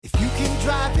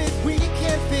drive it, we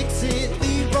can fix it.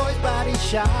 Leroy's Body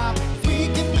Shop. We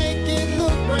can make it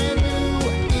look brand new.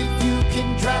 If you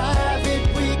can drive it,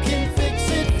 we can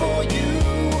fix it for you.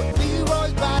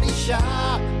 Leroy's Body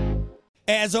Shop.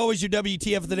 As always, your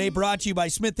WTF of the day brought to you by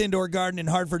Smith Indoor Garden in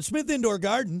Hartford. Smith Indoor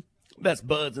Garden. Best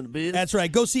buds in the biz. That's right.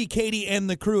 Go see Katie and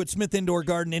the crew at Smith Indoor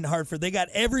Garden in Hartford. They got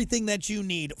everything that you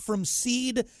need from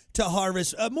seed to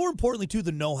harvest. More importantly, to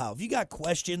the know-how. If you got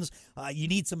questions, you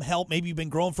need some help, maybe you've been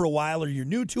growing for a while or you're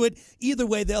new to it, either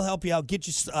way, they'll help you out, get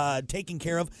you taken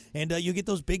care of, and you'll get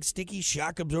those big, sticky,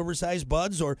 shock absorber-sized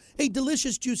buds or, hey,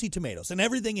 delicious, juicy tomatoes and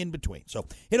everything in between. So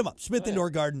hit them up. Smith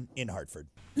Indoor Garden in Hartford.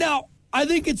 Now, I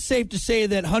think it's safe to say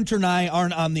that Hunter and I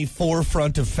aren't on the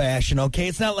forefront of fashion, okay?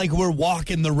 It's not like we're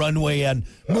walking the runway on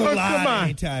Mulan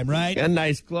anytime, right? Got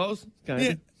nice clothes.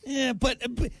 Yeah, but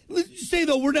let's just say,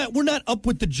 though, we're not up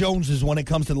with the Joneses when it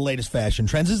comes to the latest fashion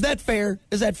trends. Is that fair?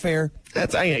 It's fair.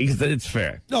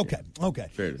 Okay.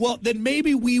 Fair. Well, then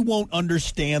maybe we won't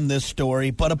understand this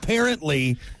story, but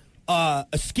apparently a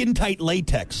skin-tight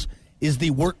latex is the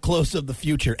work clothes of the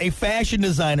future. A fashion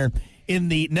designer in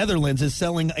the Netherlands is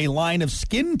selling a line of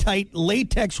skin-tight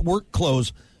latex work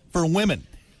clothes for women.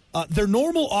 They're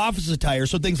normal office attire,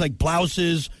 so things like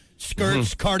blouses,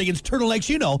 skirts, cardigans,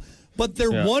 turtlenecks, but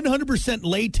they're 100%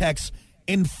 latex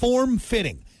and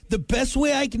form-fitting. The best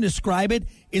way I can describe it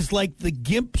is like the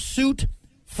GIMP suit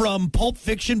from Pulp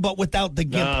Fiction, but without the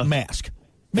GIMP mask.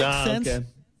 Makes sense?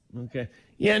 Okay.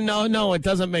 Yeah, no, it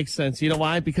doesn't make sense. You know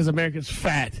why? Because America's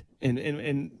fat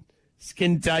and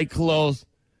skin-tight clothes.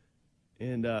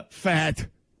 And fat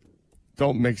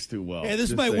don't mix too well. Yeah,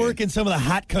 this might work in some of the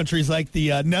hot countries like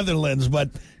the Netherlands, but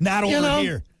not over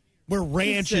here, where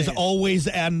ranch is always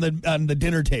on the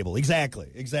dinner table.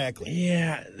 Exactly.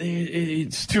 Yeah,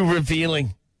 it's too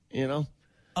revealing,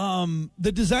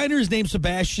 The designer is named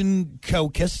Sebastian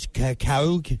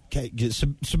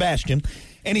Sebastian,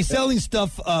 and he's selling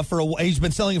stuff he's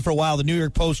been selling it for a while. The New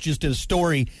York Post just did a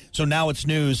story, so now it's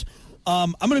news.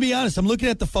 I'm going to be honest. I'm looking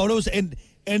at the photos, and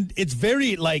it's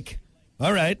very,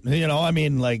 all right,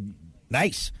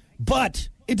 nice. But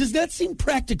it does not seem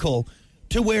practical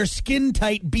to wear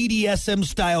skin-tight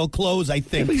BDSM-style clothes, I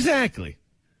think. Exactly.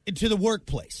 To the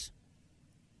workplace.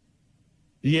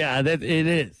 Yeah, it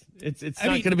is. It's not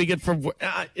going to be good for.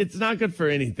 It's not good for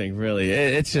anything, really.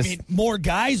 It's just more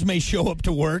guys may show up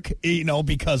to work,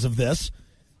 because of this.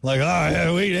 We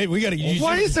got to use.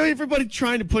 Why is everybody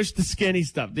trying to push the skinny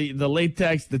stuff, the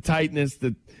latex, the tightness,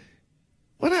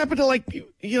 What happened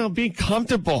to being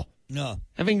comfortable? No,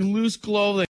 having loose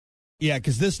clothing. Yeah,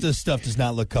 because this stuff does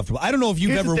not look comfortable. I don't know if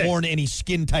you've ever worn any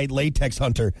skin-tight latex,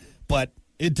 Hunter, but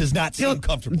it does not seem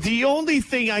comfortable. The only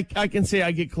thing I can say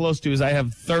I get close to is I have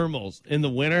thermals in the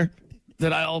winter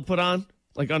that I'll put on,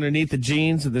 like underneath the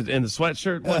jeans and the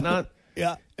sweatshirt and whatnot.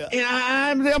 Yeah. And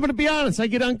I'm going to be honest, I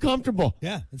get uncomfortable.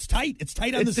 Yeah, it's tight. It's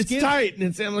tight on the skin. It's tight,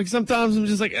 and sometimes I'm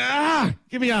just like,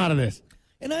 get me out of this.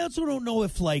 And I also don't know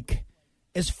if,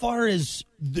 as far as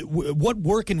what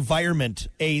work environment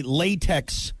a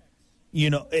latex,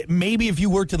 maybe if you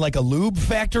worked in a lube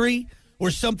factory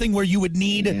or something where you would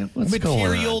need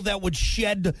material that would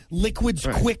shed liquids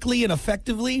quickly and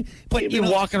effectively. But you've been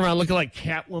walking around looking like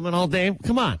Catwoman all day.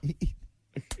 Come on.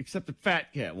 Except the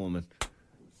fat Catwoman.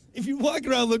 If you walk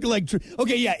around looking like...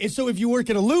 Okay, yeah, so if you work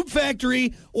in a lube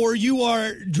factory or you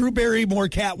are Drew Barrymore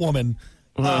Catwoman,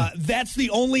 that's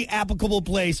the only applicable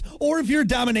place. Or if you're a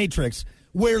dominatrix,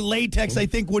 where latex, I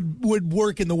think, would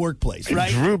work in the workplace,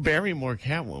 right? Drew Barrymore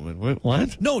Catwoman.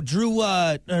 What? No, Drew,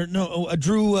 what's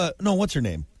her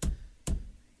name?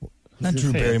 Not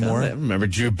Drew Barrymore. I remember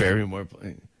Drew Barrymore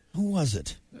playing. Who was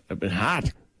it? I've been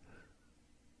hot.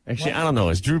 Actually, I don't know.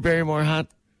 Is Drew Barrymore hot?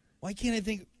 Why can't I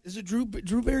think? Is it Drew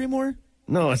Barrymore?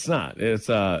 No, it's not. It's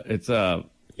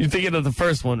you're thinking of the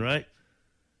first one, right?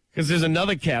 Because there's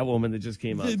another Catwoman that just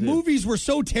came out. The movies were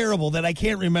so terrible that I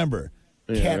can't remember.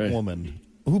 Yeah, Catwoman. Right.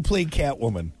 Who played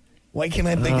Catwoman? Why can't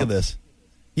I think of this?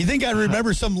 You think I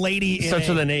remember some lady in starts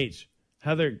with an H.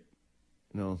 Heather.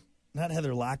 No. Not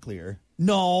Heather Locklear.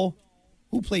 No.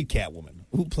 Who played Catwoman?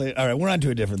 All right, we're on to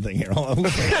a different thing here. Who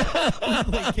played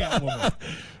Catwoman?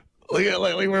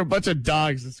 Like we're a bunch of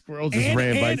dogs. The squirrel just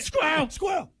ran by.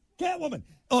 Squirrel. Catwoman.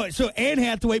 Oh, so Anne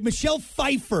Hathaway, Michelle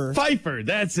Pfeiffer.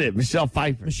 That's it. Michelle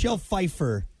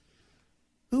Pfeiffer.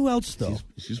 Who else, though?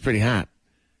 She's pretty hot.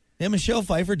 Yeah, Michelle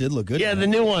Pfeiffer did look good. Yeah, the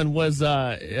new one was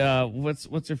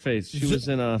what's her face? She was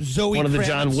in one of the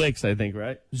John Wicks, I think,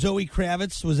 right? Zoe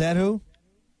Kravitz, was that who?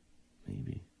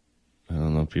 Maybe. I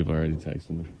don't know. People are already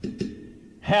texting me.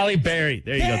 Halle Berry.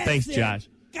 There you go. Thanks, Josh.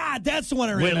 God, that's the one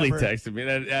I remember. Whitley texted me.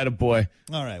 That a boy.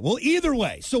 All right. Well, either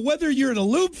way. So whether you're in a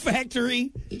lube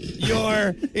factory,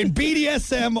 you're in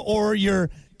BDSM, or you're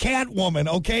Catwoman,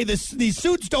 okay? These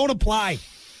suits don't apply.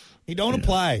 They don't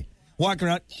apply. Walking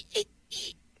around.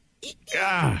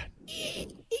 God.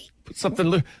 Put something.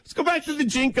 Let's go back to the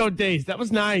Jinko days. That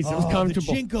was nice. It was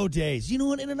comfortable. The Jinko days. You know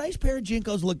what? And a nice pair of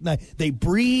Jinkos look nice. They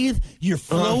breathe. You're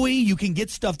flowy. You can get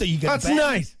stuff that you can. That's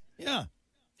nice. Yeah.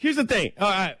 Here's the thing. All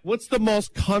right. What's the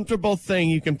most comfortable thing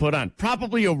you can put on?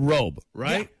 Probably a robe,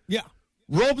 right? Yeah.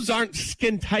 Robes aren't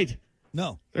skin tight.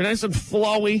 No. They're nice and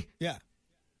flowy. Yeah.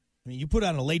 I mean, you put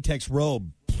on a latex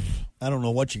robe, I don't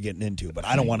know what you're getting into, but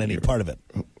I don't want any part of it.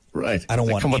 Right. I don't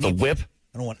want come with a whip.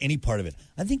 I don't want any part of it.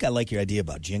 I think I like your idea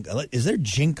about Jinko. Is there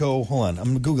Jinko? Hold on.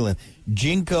 I'm Googling.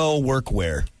 Jinko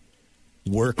workwear.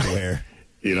 Workwear.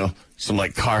 Some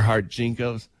like Carhartt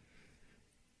Jinkos.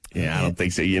 Yeah, I don't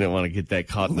think so. You don't want to get that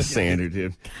caught in the sander,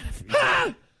 dude.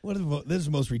 This is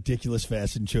the most ridiculous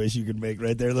fashion choice you could make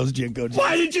right there, those Jinko.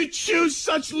 Why did you choose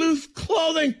such loose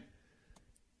clothing?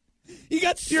 You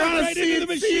got sucked right into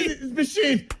the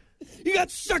machine. You got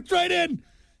sucked right in.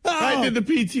 Right into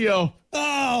the PTO.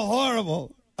 Oh,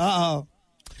 horrible. Uh-oh.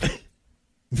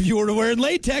 If you were wearing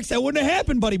latex, that wouldn't have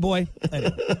happened, buddy boy.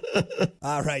 Anyway.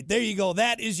 All right, there you go.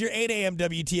 That is your 8 a.m.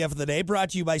 WTF of the day, brought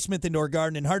to you by Smith Indoor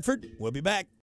Garden in Hartford. We'll be back.